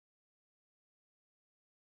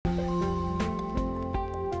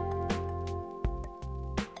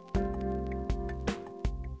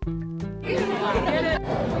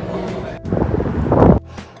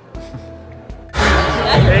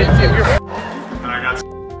if you're... I got...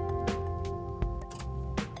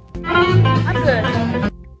 I'm good.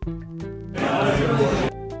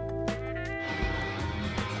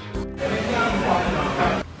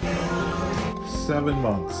 7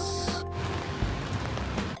 months.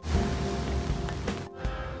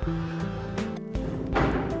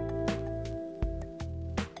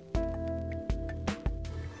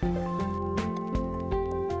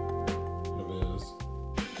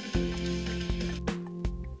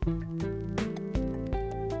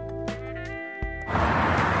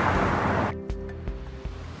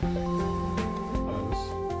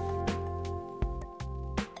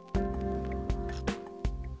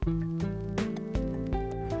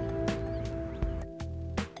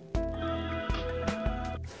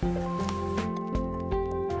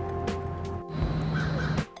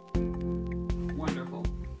 Wonderful.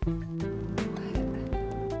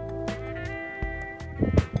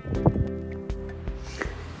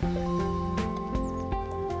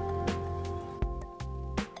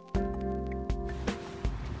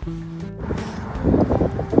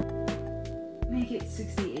 Make it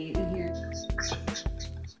 68 in here.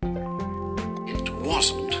 It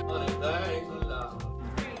wasn't.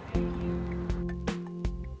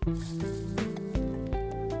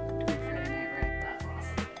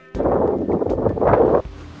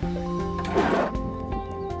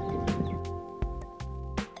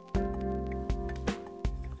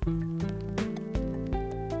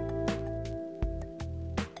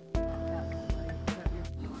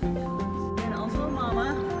 And also Mama.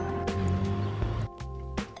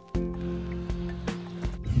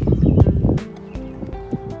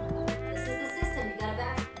 This is the system. You got it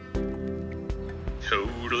back.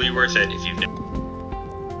 Totally worth it if you've never.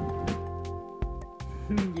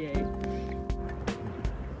 Yay.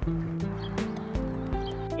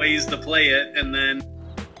 Ways to play it, and then.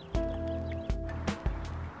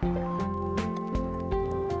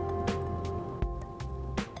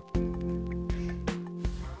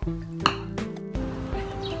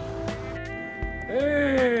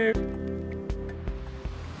 Hey!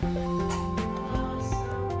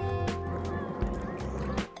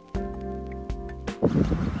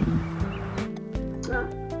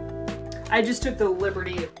 I just took the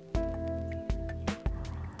liberty of...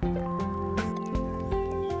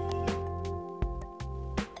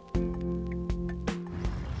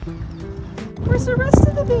 Where's the rest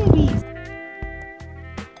of the babies?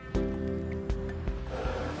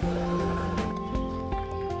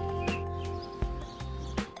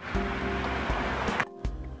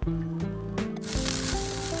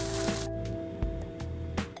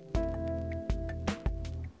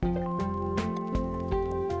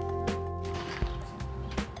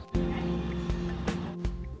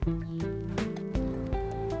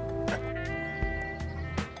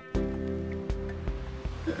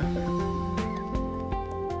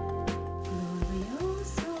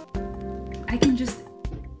 I can just...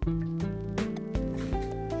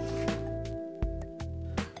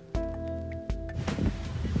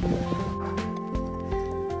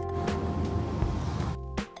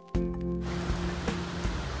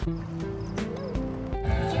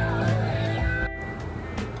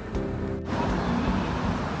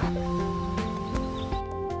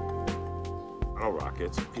 Oh,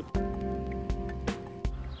 rockets.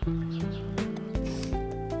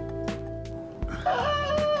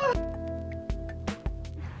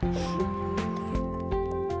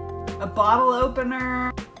 A bottle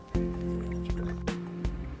opener.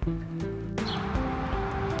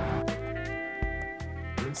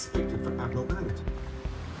 Inspected for abnormality.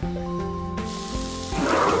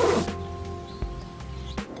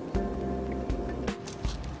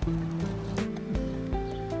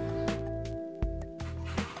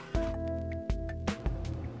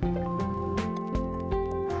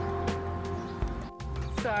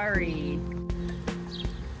 Sorry.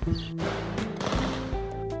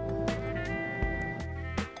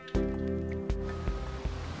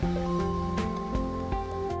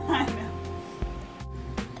 I know.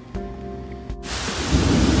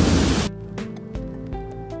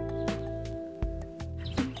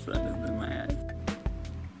 Sun is in my eyes.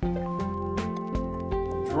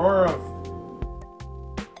 Drawer of...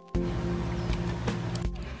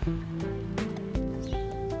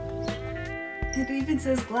 It even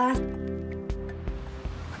says glass.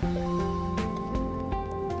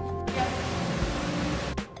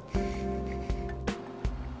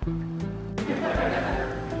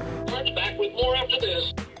 Lunch back with more after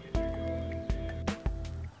this.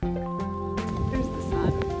 There's the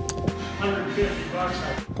sun.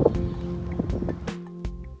 $150.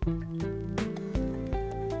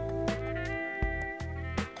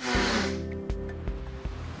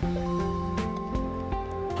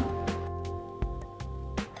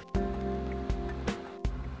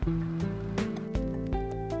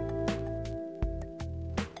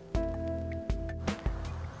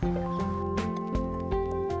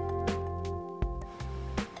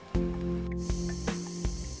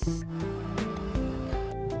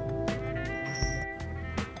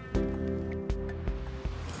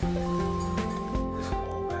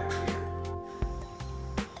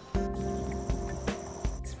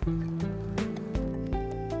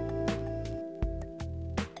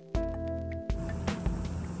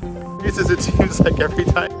 Uses it seems like every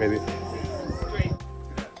time. Maybe.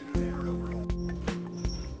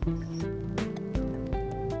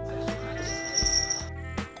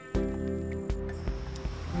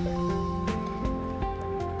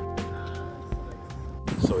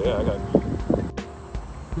 So yeah, I got.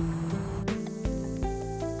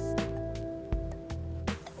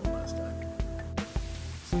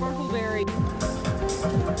 Sparkleberry.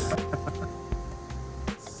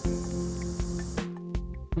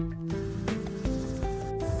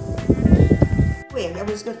 Wait, I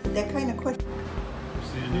was good. That kind of question.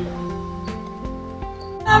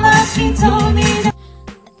 Mama, she told me that.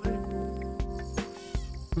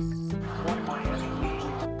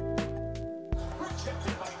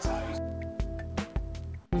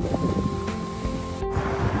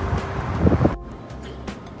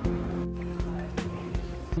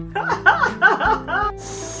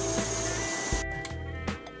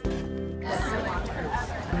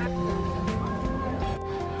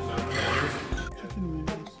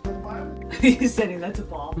 He's saying that's a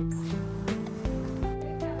ball.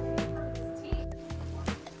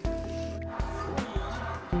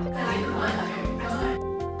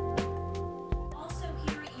 Also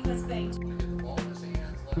here at US Bank.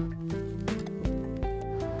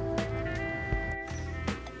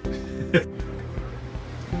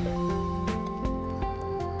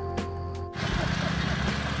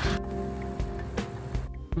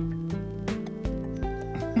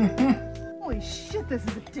 Holy shit, this is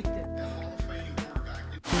addictive.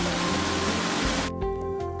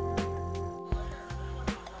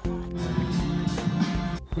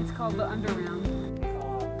 It's called the Underground.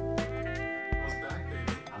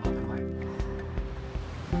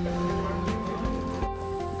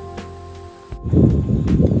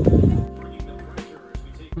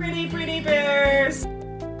 Pretty, pretty bears.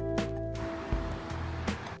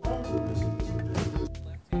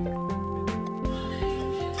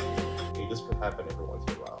 This could happen every once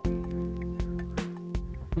in a while.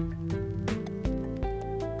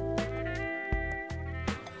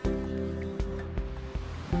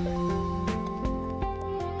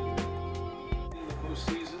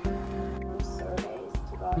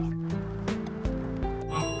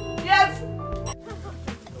 Yes!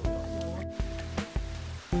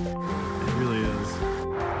 It really is.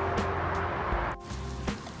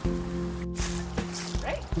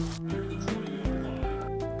 Right?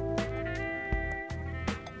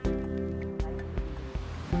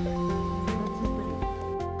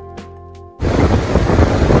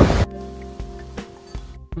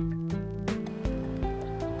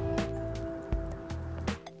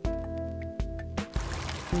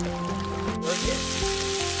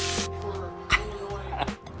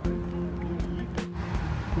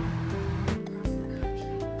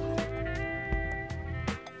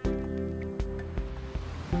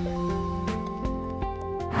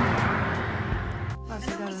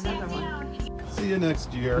 See you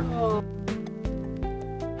next year.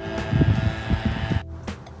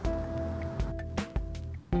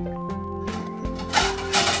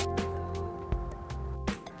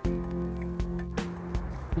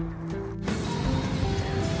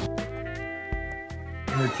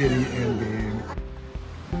 Her kitty and game.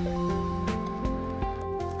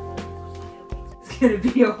 It's gonna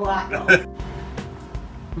be a while.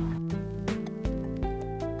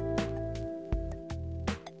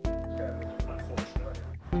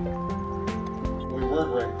 We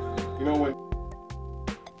weren't ready. You know when.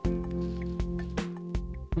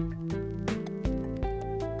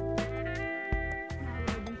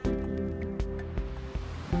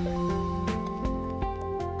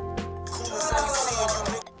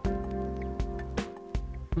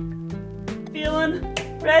 Feeling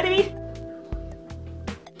ready?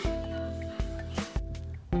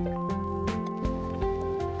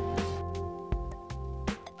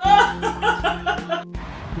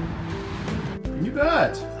 You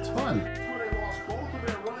bet. It's fun.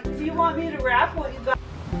 If you want me to rap what you got.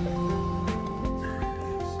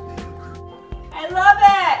 I love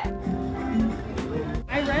it!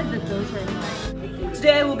 I read that those are like.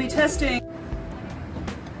 Today we'll be testing.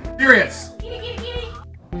 Serious.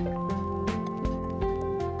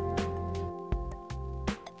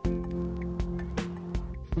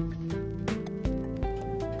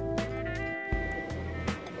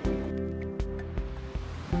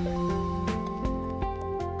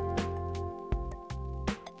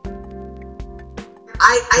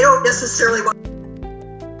 I don't necessarily want.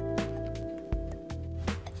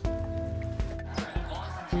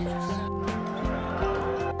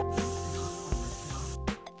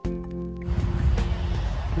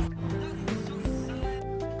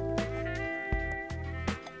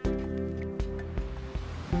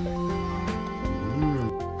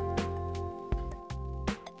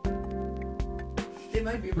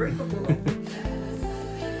 might be breakable.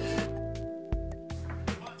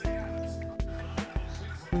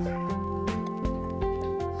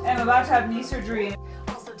 I'm about to have knee surgery.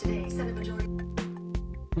 Also today, Senate Majority.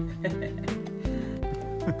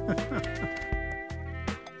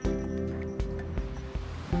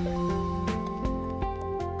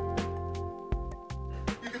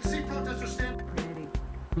 You can see protesters stand.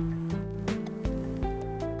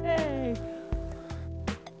 Hey.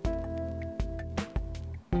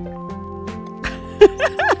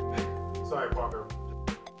 Sorry, Parker.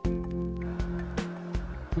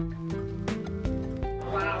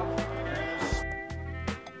 Wow.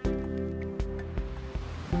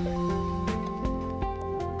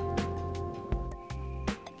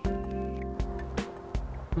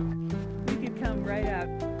 You could come right up.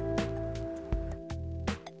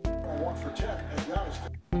 I want for Jack, as the honest.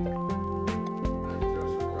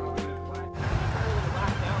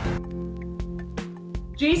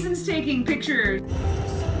 Jason's taking pictures.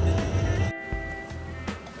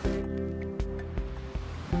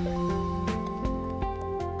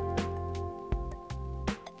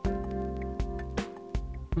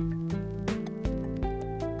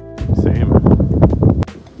 Same.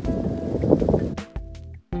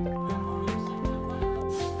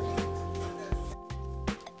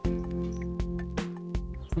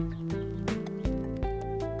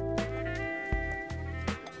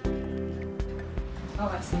 Oh,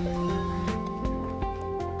 I see.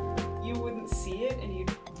 You wouldn't see it, and you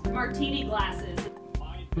martini glasses. No,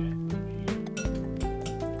 buddy.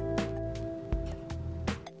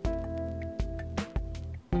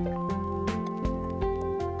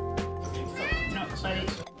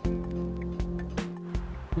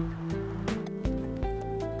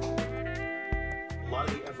 A lot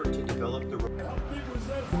of the effort to develop the.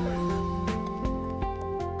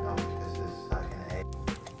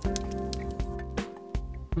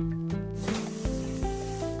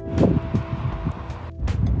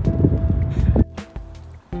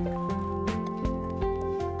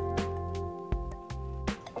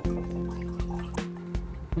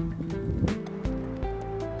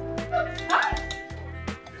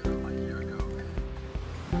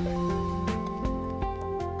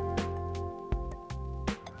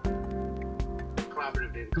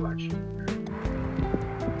 Collaborative data collection.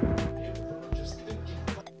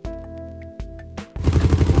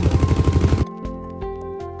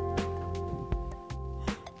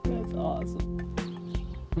 That's awesome.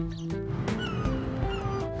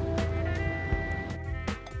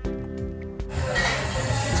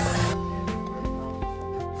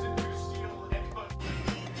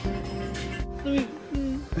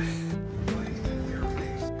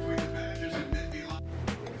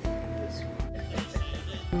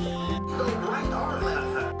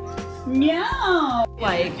 Meow!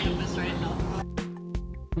 Like,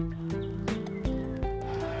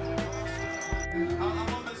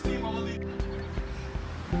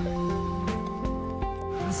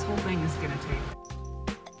 this whole thing is gonna take.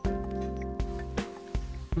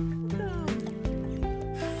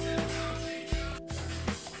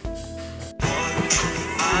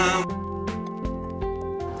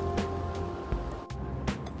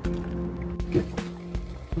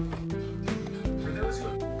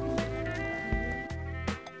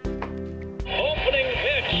 Opening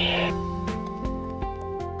pitch.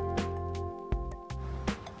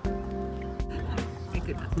 We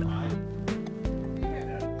could have done.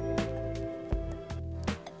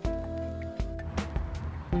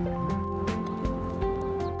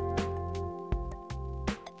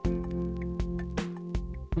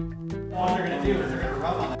 All they're gonna do is they're gonna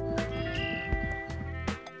rub on it.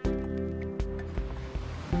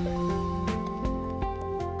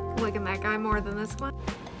 Liking that guy more than this one.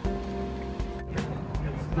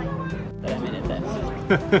 But I'm in it then.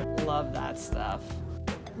 Love that stuff.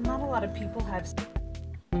 Not a lot of people have.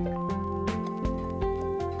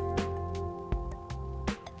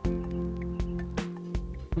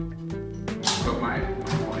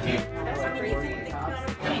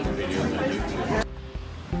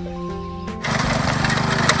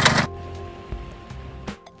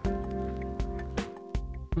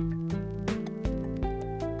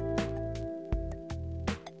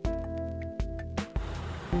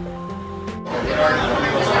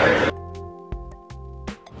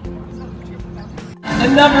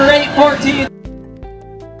 And number 814.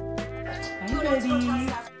 Hi, buddy.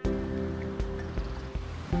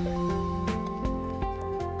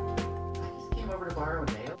 Came over to borrow a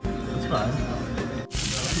nail. That's fine.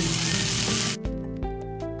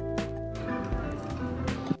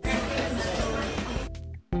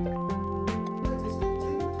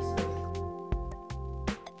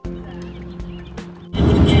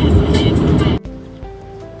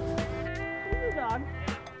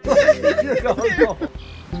 Because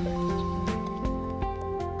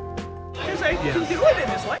I can do it in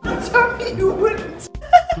his life. Tell me you wouldn't.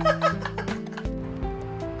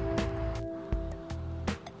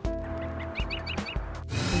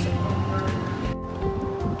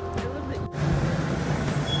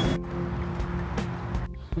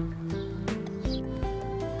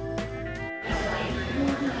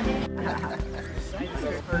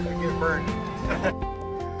 Get burned.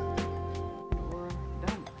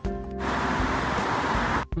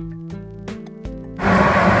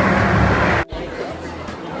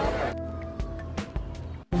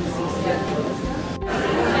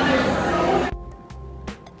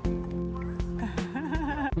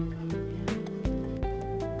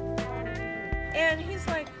 And he's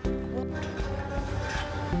like,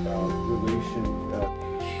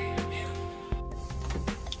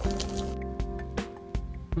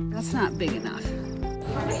 That's not big enough.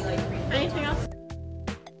 anything else?